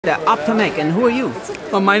The Optomec, and who are you?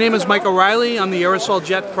 My name is Mike O'Reilly. I'm the Aerosol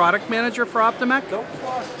Jet product manager for Optomec.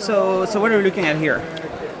 So what are we looking at here?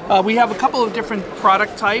 We have a couple of different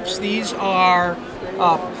product types. These are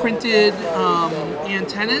printed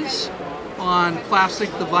antennas on plastic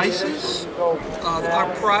devices.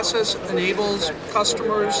 Our process enables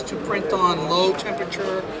customers to print on low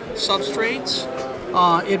temperature substrates.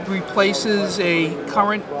 It replaces a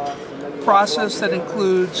current process that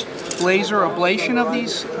includes laser ablation of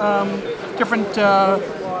these different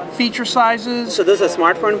feature sizes. So those are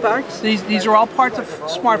smartphone parts? These are all parts of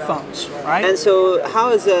smartphones, right? And so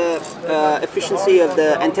how is the efficiency of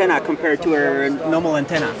the antenna compared to a normal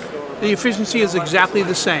antenna? The efficiency is exactly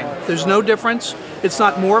the same. There's no difference. It's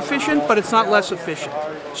not more efficient, but it's not less efficient.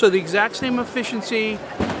 So the exact same efficiency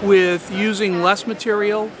with using less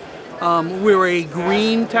material. We're a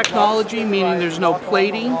green technology, meaning there's no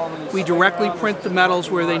plating. We directly print the metals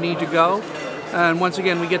where they need to go. And once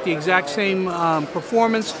again, we get the exact same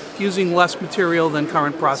performance using less material than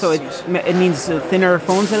current processes. So it means thinner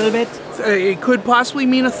phones a little bit? It could possibly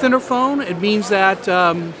mean a thinner phone. It means that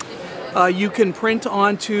you can print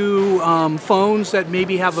onto phones that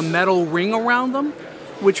maybe have a metal ring around them,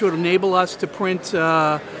 which would enable us to print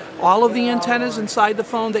all of the antennas inside the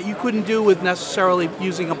phone that you couldn't do with necessarily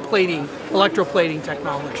using a electroplating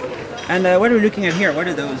technology. And what are we looking at here? What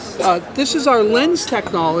are those? This is our lens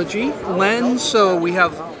technology. Lens, so we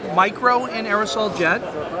have micro in Aerosol Jet,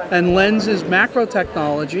 and lens is macro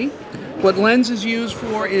technology. What lens is used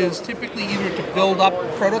for is typically either to build up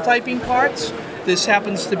prototyping parts. This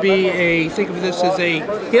happens to be think of this as a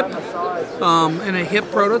hip, and a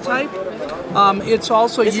hip prototype. It's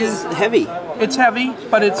also used. This is heavy. It's heavy,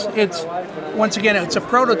 but it's once again it's a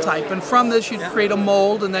prototype, and from this you'd create a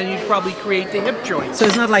mold, and then you'd probably create the hip joint. So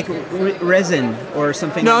it's not like resin or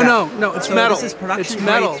something. No, like that. no, it's so metal. This is production it's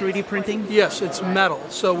metal. 3D printing. Yes, it's metal.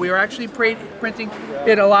 So we are actually printing.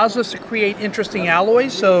 It allows us to create interesting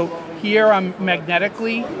alloys. So here I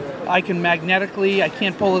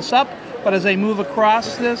can't pull this up, but as I move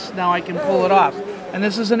across this, now I can pull it off. And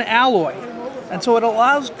this is an alloy. And so what it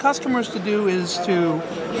allows customers to do is to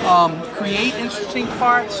create interesting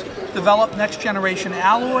parts, develop next generation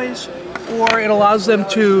alloys, or it allows them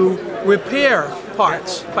to repair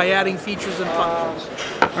parts by adding features and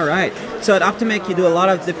functions. All right. So at Optomec you do a lot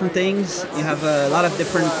of different things. You have a lot of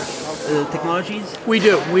different technologies? We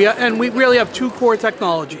do. We really have two core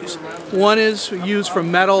technologies. One is used for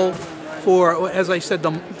metal for, as I said,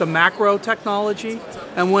 the macro technology,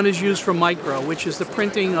 and one is used for micro, which is the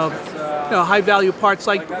printing of high-value parts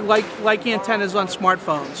like antennas on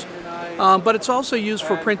smartphones. But it's also used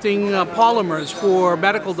for printing polymers for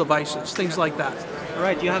medical devices, things like that. All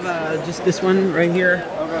right, you have just this one right here.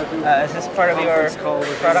 Is this part of your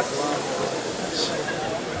products?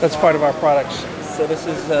 That's part of our products. So this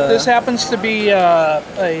is... This happens to be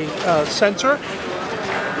a sensor.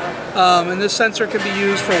 And this sensor can be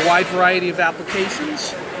used for a wide variety of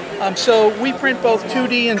applications. So we print both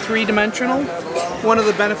 2D and 3-dimensional. One of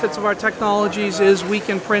the benefits of our technologies is we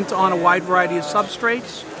can print on a wide variety of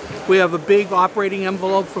substrates. We have a big operating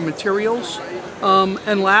envelope for materials.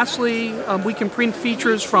 And lastly, we can print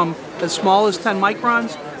features from as small as 10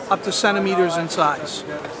 microns up to centimeters in size.